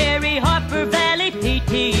secretary, Harper Valley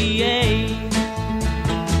PTA.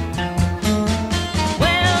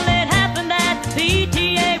 Well, it happened that the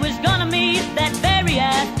PTA was gonna meet that very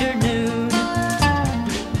afternoon.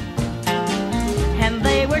 And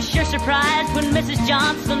they were sure surprised when Mrs.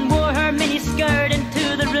 Johnson wore her miniskirt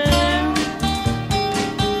into the room.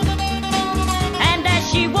 And as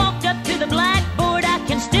she walked up to the blackboard, I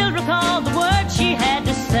can still recall the words she had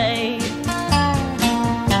to say.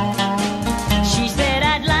 She said,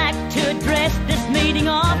 I'd like to address this meeting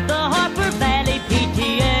of the Harper Valley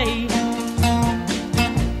PTA.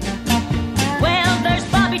 Well, there's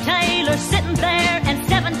Bobby Taylor sitting there, and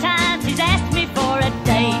 7 times he's asked me for a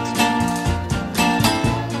date.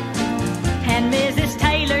 And Mrs.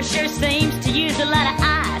 Taylor sure seems to use a lot of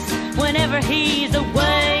ice whenever he's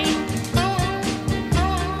away.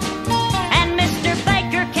 And Mr.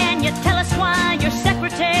 Baker, can you tell us why your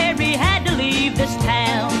secretary had to leave this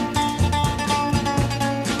town?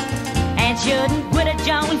 And shouldn't Widow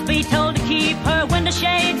Jones be told to keep her window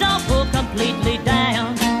shades all pulled completely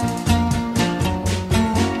down?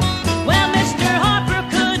 Well, Mr. Harper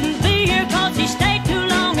couldn't be here 'cause he stayed too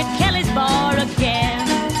long at Kelly's bar again.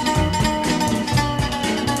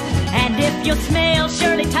 And if you'll smell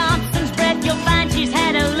Shirley Thompson's breath, you'll find she's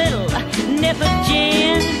had a little nip of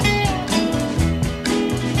gin.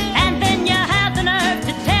 And then you have the nerve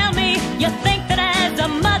to tell me you think that as a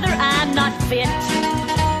mother I'm not fit.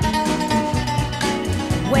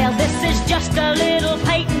 Well, this is just a little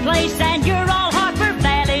Peyton place, and you're all Harper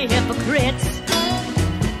Valley hypocrites.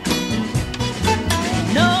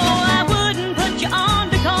 No, I wouldn't put you on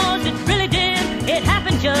because it really did. It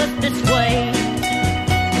happened just this way.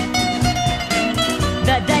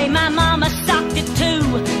 The day my mama socked it to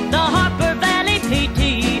the Harper Valley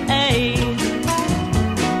PTA.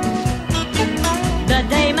 The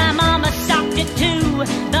day my mama socked it to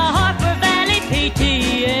the Harper Valley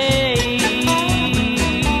PTA.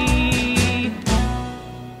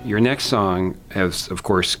 Your next song has, of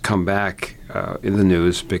course, come back in the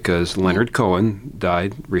news because Leonard Cohen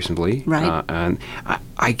died recently. Right. And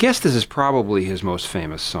I guess this is probably his most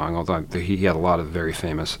famous song, although he had a lot of very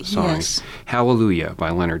famous songs. Yes. Hallelujah by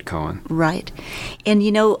Leonard Cohen. Right. And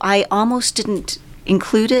I almost didn't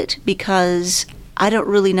include it because I don't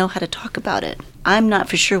really know how to talk about it. I'm not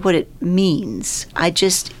for sure what it means. I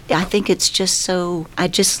think it's just so, I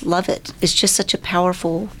just love it. It's just such a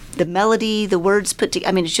powerful, the melody, the words put together.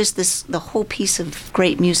 I mean, it's just the whole piece of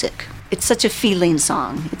great music. It's such a feeling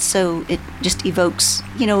song. It just evokes,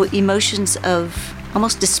 emotions of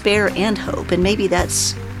almost despair and hope. And maybe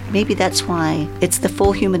that's why it's the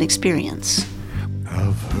full human experience.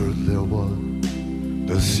 I've heard there was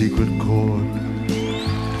a secret chord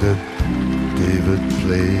that David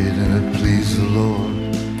played and it pleased the Lord.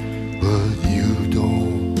 But you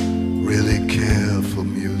don't really care for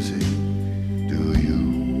music, do you?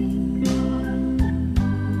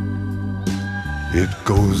 It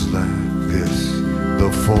goes like this: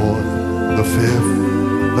 the fourth, the fifth,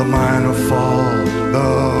 the minor fall, the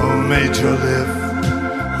major lift,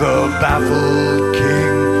 the baffled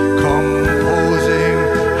king composing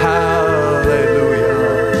hallelujah,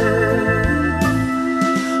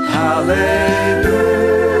 hallelujah,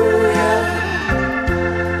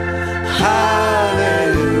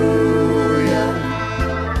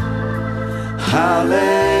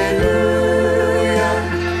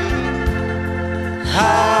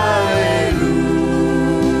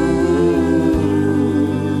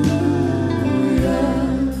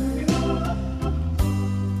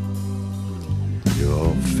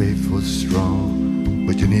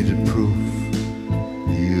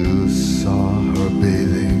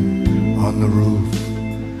 the roof,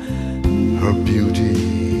 her beauty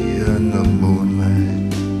and the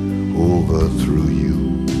moonlight overthrew you.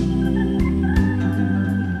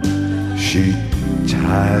 She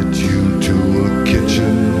tied you to a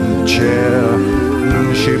kitchen chair,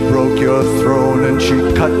 and she broke your throne and she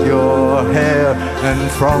cut your hair,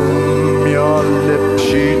 and from your lips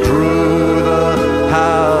she drew the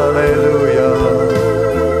hallelujah.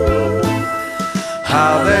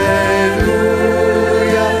 Hallelujah,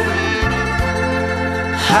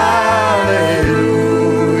 hallelujah,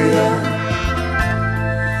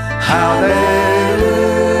 hallelujah,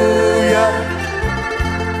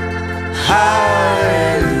 hallelujah.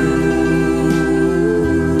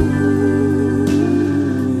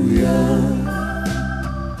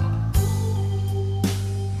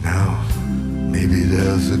 Now, maybe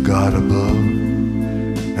there's a God above.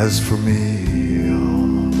 As for me,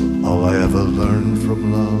 all I ever learned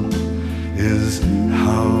from love is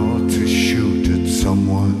how to shoot at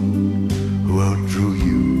someone who outdrew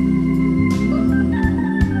you.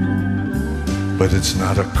 But it's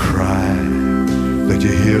not a cry that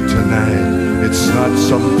you hear tonight. It's not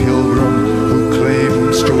some pilgrim who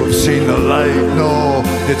claims to have seen the light. No,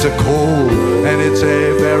 it's a cold and it's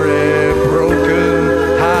a very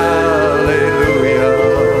broken hallelujah.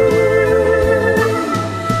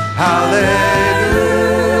 Hallelujah.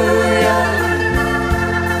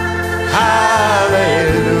 Hallelujah,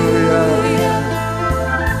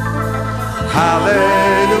 hallelujah.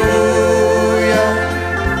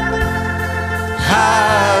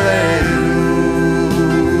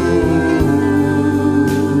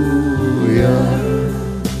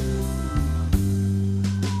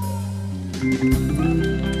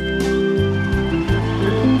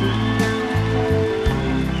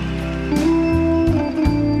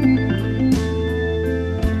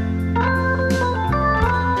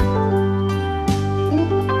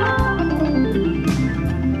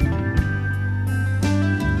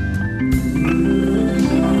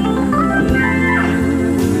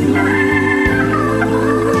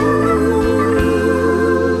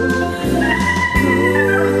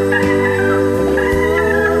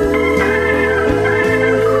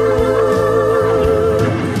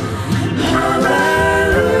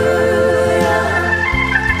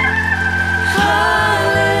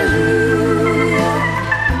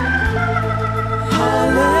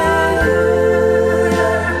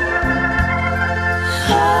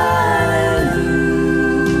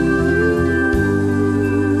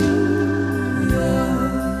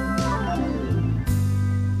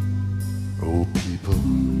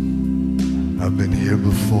 I've been here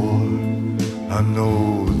before. I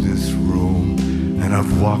know this room and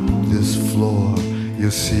I've walked this floor.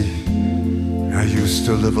 You see, I used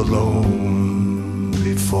to live alone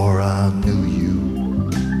before I knew you.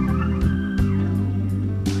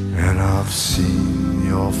 And I've seen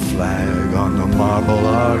your flag on the marble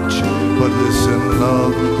arch. But listen,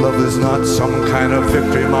 love is not some kind of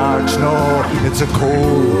victory march. No, it's a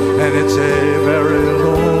cold and it's a very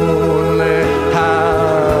lonely hallelujah.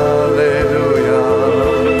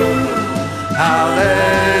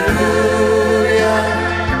 Hallelujah.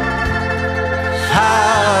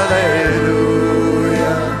 Hallelujah.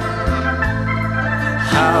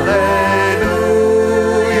 Hallelujah.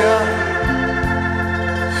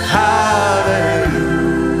 Hallelujah.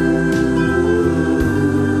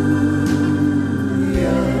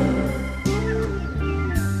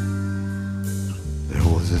 There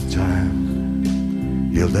was a time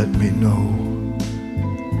you let me know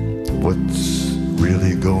what's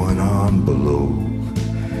really going on below.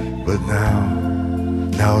 But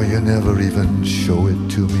now you never even show it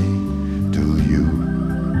to me, do you?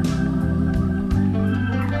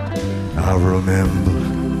 I remember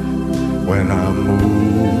when I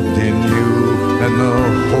moved in you, and the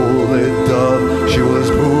holy dove, she was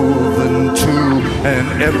moving too,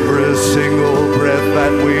 and every single breath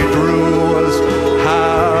that we drew was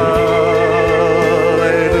hallelujah,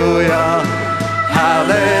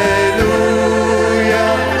 hallelujah,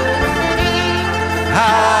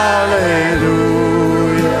 hallelujah,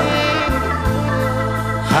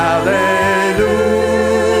 hallelujah,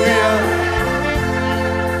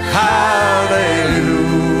 hallelujah.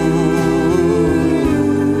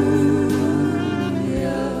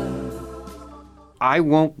 I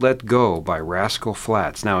Won't Let Go by Rascal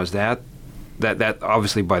Flatts. Now, is that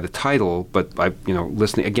obviously by the title, but I,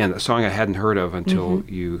 listening again, a song I hadn't heard of until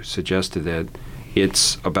you suggested it.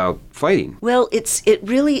 It's about fighting. Well, it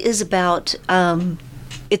really is about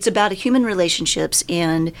it's about human relationships,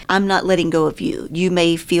 and I'm not letting go of you. You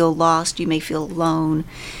may feel lost, you may feel alone,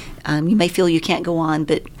 you may feel you can't go on,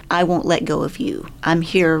 but I won't let go of you. I'm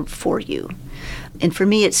here for you. And for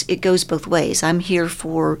me, it goes both ways. I'm here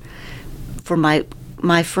for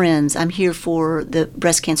my friends. I'm here for the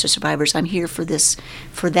breast cancer survivors. I'm here for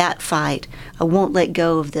that fight. I won't let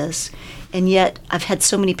go of this. And yet, I've had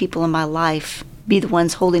so many people in my life be the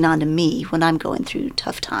ones holding on to me when I'm going through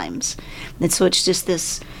tough times. And so it's just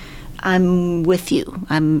this, I'm with you.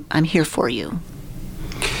 I'm here for you.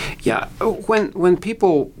 Yeah, when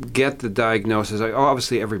people get the diagnosis,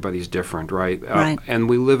 obviously everybody's different, right? Right. And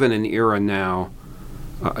we live in an era now,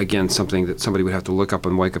 again, something that somebody would have to look up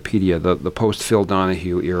on Wikipedia, the post-Phil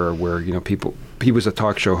Donahue era where, he was a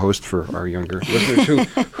talk show host for our younger listeners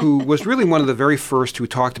who was really one of the very first who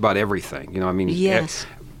talked about everything. Yes.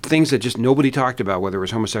 Things that just nobody talked about, whether it was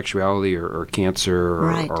homosexuality or cancer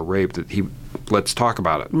or rape, let's talk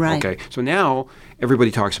about it. Right. Okay. So now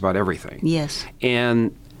everybody talks about everything. Yes.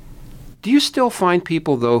 And do you still find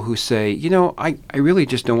people, though, who say, I really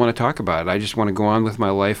just don't want to talk about it. I just want to go on with my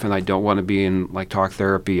life, and I don't want to be in, talk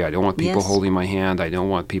therapy. I don't want people holding my hand. I don't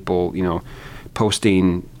want people,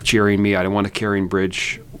 posting, cheering me. I don't want a Caring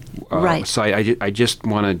Bridge site. I just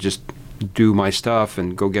want to just do my stuff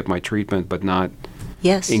and go get my treatment, but not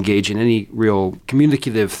engage in any real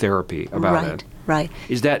communicative therapy about it. Right.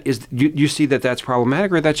 You see that that's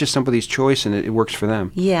problematic, or that's just somebody's choice and it works for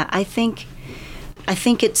them? Yeah, I think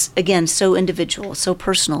it's, again, so individual, so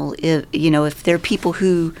personal. If there are people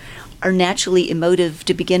who are naturally emotive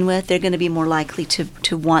to begin with, they're going to be more likely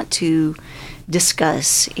to want to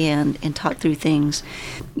discuss and talk through things.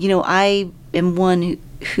 I am one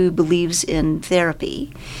who believes in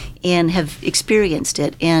therapy and have experienced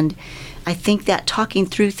it, and I think that talking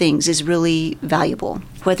through things is really valuable,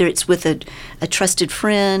 whether it's with a trusted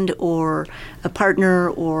friend or a partner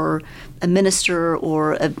or a minister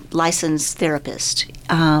or a licensed therapist.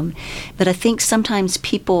 But I think sometimes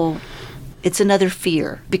it's another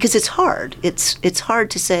fear because it's hard. It's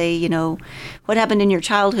hard to say, what happened in your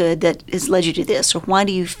childhood that has led you to this, or why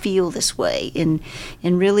do you feel this way? And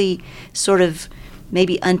really sort of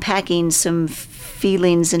maybe unpacking some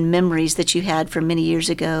feelings and memories that you had from many years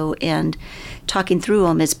ago and talking through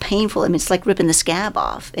them is painful. I mean, it's like ripping the scab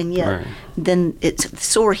off, and yet then the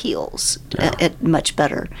sore heals much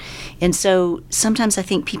better. And so sometimes I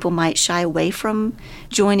think people might shy away from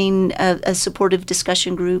joining a supportive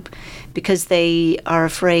discussion group because they are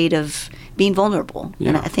afraid of being vulnerable. Yeah.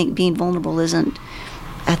 And I think being vulnerable isn't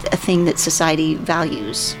a thing that society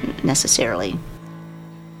values necessarily.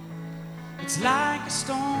 It's like a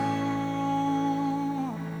storm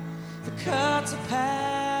that cuts a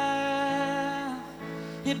path.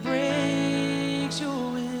 It breaks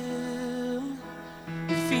your will.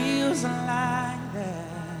 It feels like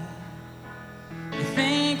that. You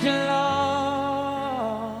think you're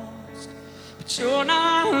lost, but you're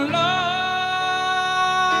not lost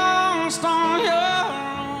on your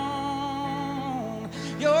own.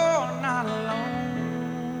 You're not alone.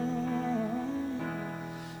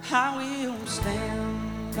 I will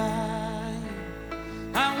stand by you.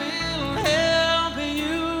 I will help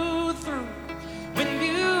you through when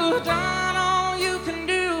you've done all you can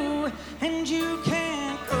do and you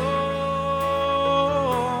can't go.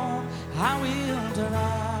 I will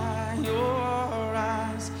dry your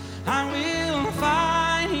eyes. I will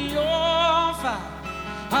fight your fight.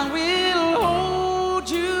 I will hold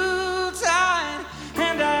you tight,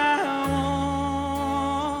 and I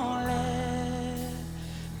won't let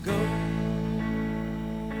go.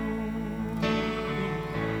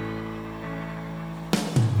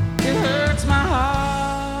 It hurts my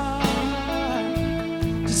heart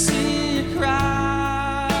to see you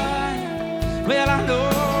cry. Well, I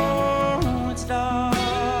know it's dark,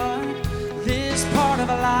 this part of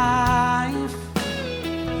life.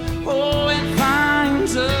 Oh, it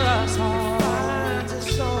finds us hard.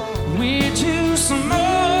 We're too small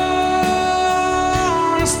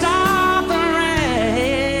to stop the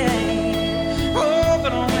rain. Oh,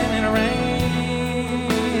 but when it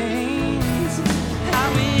rains, I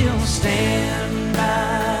will stand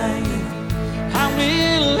by you. I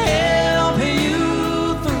will help you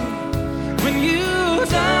through when you've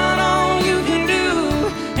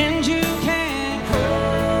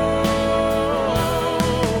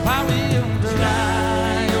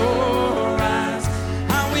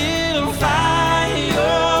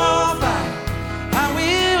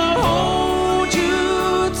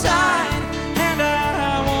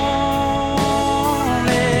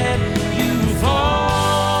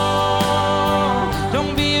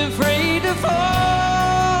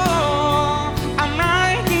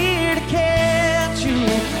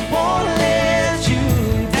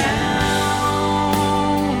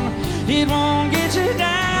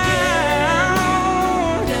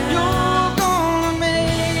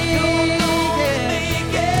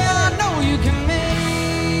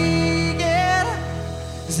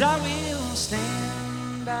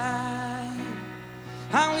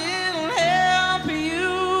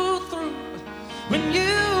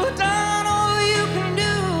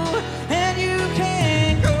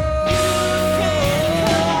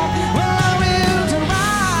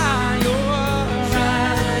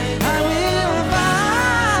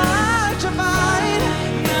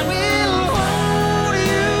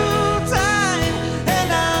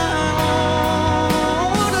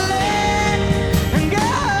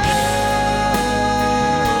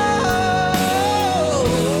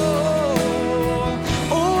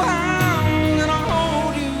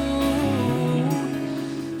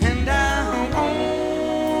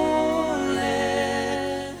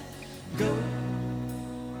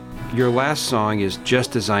your last song is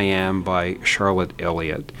Just As I Am by Charlotte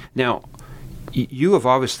Elliott. Now, you have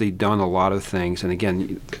obviously done a lot of things, and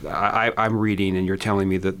again, I'm reading, and you're telling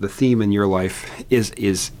me that the theme in your life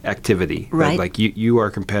is activity. Right. Like you are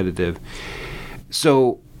competitive.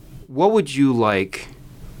 So, what would you like,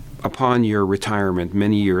 upon your retirement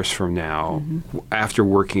many years from now, after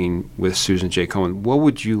working with Susan J. Komen, what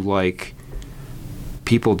would you like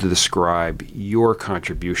people to describe your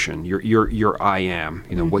contribution, your I am,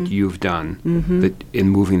 what you've done in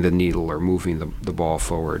moving the needle or moving the ball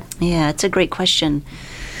forward? Yeah, it's a great question.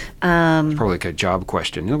 It's probably like a job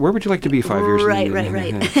question. Where would you like to be 5 years? Right.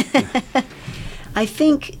 I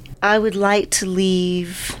think I would like to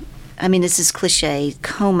leave, this is cliche,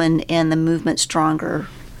 Komen and the movement stronger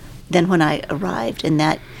than when I arrived, and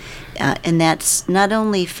that's not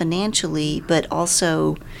only financially, but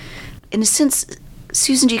also, in a sense,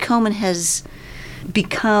 Susan G. Komen has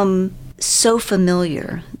become so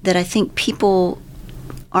familiar that I think people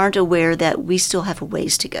aren't aware that we still have a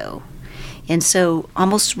ways to go. And so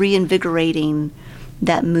almost reinvigorating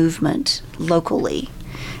that movement locally.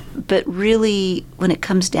 But really, when it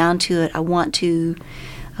comes down to it, I want to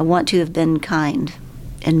have been kind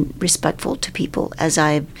and respectful to people as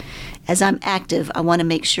I'm active. I want to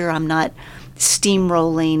make sure I'm not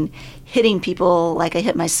steamrolling, hitting people like I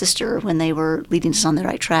hit my sister when they were leading us on the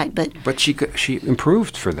right track. But she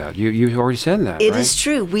improved for that. You already said that. It right? is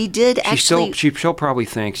true. We did actually. She still probably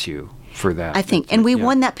thanks you for that. I think, and we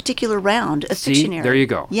won that particular round of See, Fictionary. There you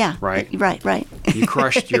go. Yeah. Right. Right. You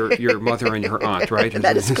crushed your mother and your aunt, right?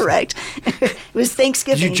 That is correct. It was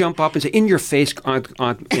Thanksgiving. Did you jump up and say, "In your face, Aunt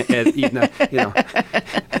Edna"?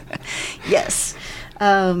 Yes.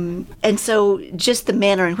 And so just the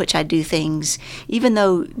manner in which I do things, even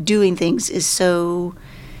though doing things is so,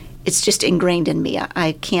 it's just ingrained in me.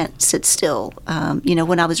 I can't sit still.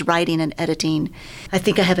 When I was writing and editing, I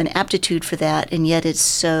think I have an aptitude for that, and yet it's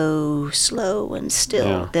so slow and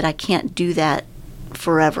still that I can't do that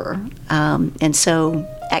forever. And so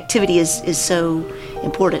activity is so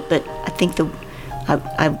important, but I think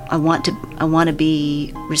I want to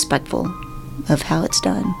be respectful of how it's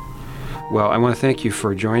done. Well, I want to thank you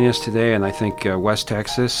for joining us today, and I think West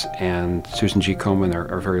Texas and Susan G. Komen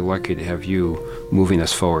are very lucky to have you moving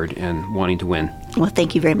us forward and wanting to win. Well,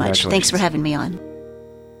 thank you very much. Thanks for having me on.